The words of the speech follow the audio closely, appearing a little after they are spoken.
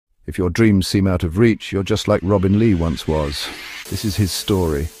If your dreams seem out of reach, you're just like Robin Li once was. This is his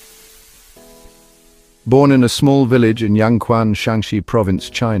story. Born in a small village in Yangquan, Shaanxi Province,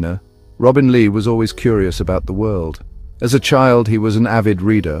 China, Robin Li was always curious about the world. As a child, he was an avid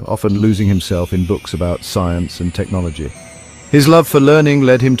reader, often losing himself in books about science and technology. His love for learning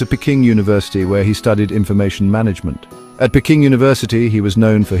led him to Peking University, where he studied information management. At Peking University, he was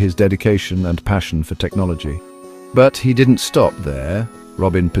known for his dedication and passion for technology. But he didn't stop there.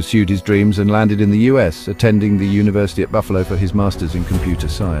 Robin pursued his dreams and landed in the US, attending the University at Buffalo for his master's in computer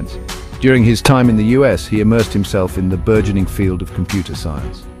science. During his time in the US, he immersed himself in the burgeoning field of computer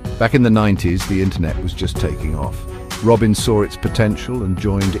science. Back in the 90s, the internet was just taking off. Robin saw its potential and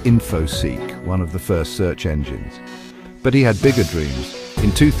joined Infoseek, one of the first search engines. But he had bigger dreams.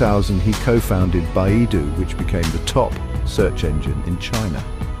 In 2000, he co-founded Baidu, which became the top search engine in China.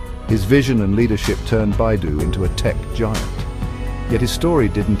 His vision and leadership turned Baidu into a tech giant. Yet his story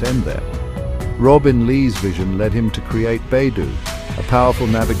didn't end there. Robin Li's vision led him to create Beidou, a powerful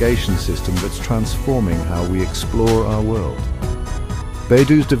navigation system that's transforming how we explore our world.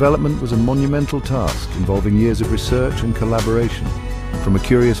 Beidou's development was a monumental task, involving years of research and collaboration. From a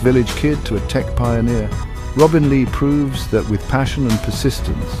curious village kid to a tech pioneer, Robin Li proves that with passion and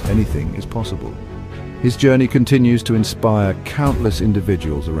persistence, anything is possible. His journey continues to inspire countless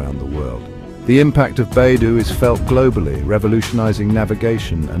individuals around the world. The impact of Beidou is felt globally, revolutionizing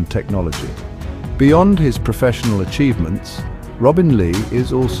navigation and technology. Beyond his professional achievements, Robin Li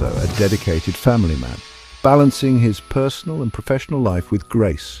is also a dedicated family man, balancing his personal and professional life with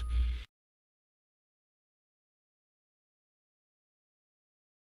grace.